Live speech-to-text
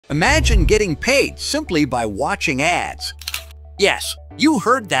Imagine getting paid simply by watching ads. Yes, you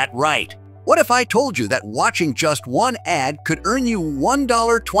heard that right. What if I told you that watching just one ad could earn you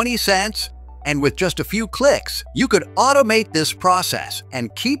 $1.20? And with just a few clicks, you could automate this process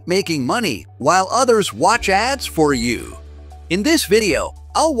and keep making money while others watch ads for you. In this video,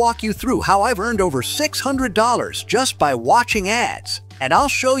 I'll walk you through how I've earned over $600 just by watching ads, and I'll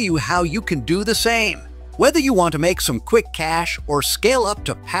show you how you can do the same. Whether you want to make some quick cash or scale up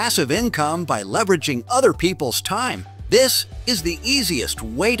to passive income by leveraging other people's time, this is the easiest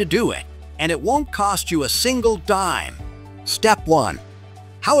way to do it, and it won't cost you a single dime. Step 1.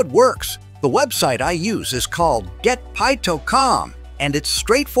 How it works. The website I use is called getpaid.com, and it's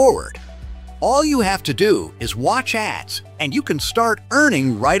straightforward. All you have to do is watch ads, and you can start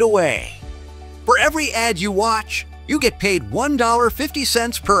earning right away. For every ad you watch, you get paid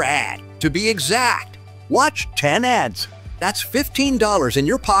 $1.50 per ad. To be exact, watch 10 ads. That's $15 in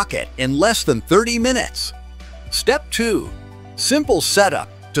your pocket in less than 30 minutes. Step 2. Simple setup.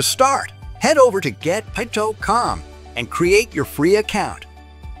 To start, head over to getpaid.com and create your free account.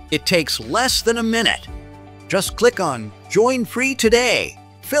 It takes less than a minute. Just click on Join Free Today,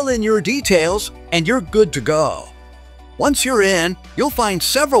 fill in your details, and you're good to go. Once you're in, you'll find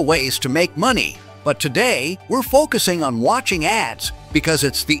several ways to make money, but today we're focusing on watching ads because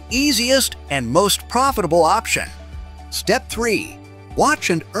it's the easiest and most profitable option. Step 3. Watch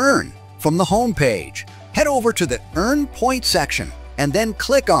and earn. From the home page, head over to the Earn Points section and then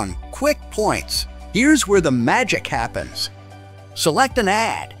click on Quick Points. Here's where the magic happens. Select an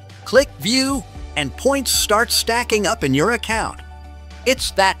ad, click View, and points start stacking up in your account.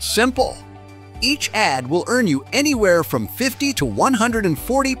 It's that simple. Each ad will earn you anywhere from 50 to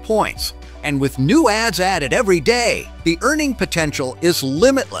 140 points, and with new ads added every day, the earning potential is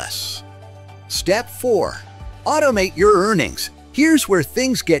limitless. Step 4. Automate your earnings. Here's where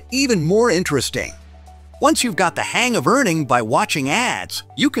things get even more interesting. Once you've got the hang of earning by watching ads,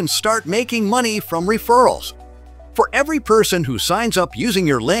 you can start making money from referrals. For every person who signs up using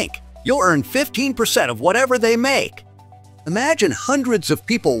your link, you'll earn 15% of whatever they make. Imagine hundreds of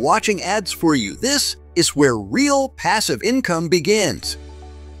people watching ads for you. This is where real passive income begins.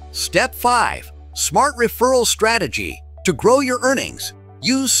 Step 5. Smart referral strategy. To grow your earnings,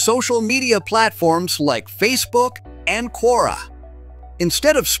 use social media platforms like Facebook and Quora.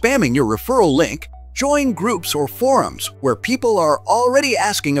 Instead of spamming your referral link, join groups or forums where people are already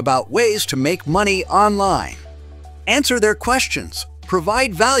asking about ways to make money online. Answer their questions,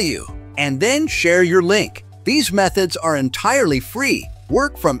 provide value, and then share your link. These methods are entirely free,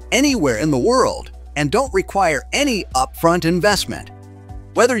 work from anywhere in the world, and don't require any upfront investment.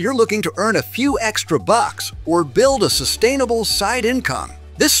 Whether you're looking to earn a few extra bucks or build a sustainable side income,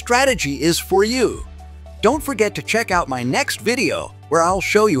 this strategy is for you. Don't forget to check out my next video where I'll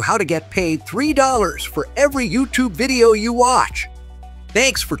show you how to get paid $3 for every YouTube video you watch.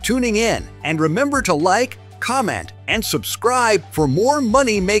 Thanks for tuning in, and remember to like, comment, and subscribe for more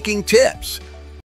money-making tips.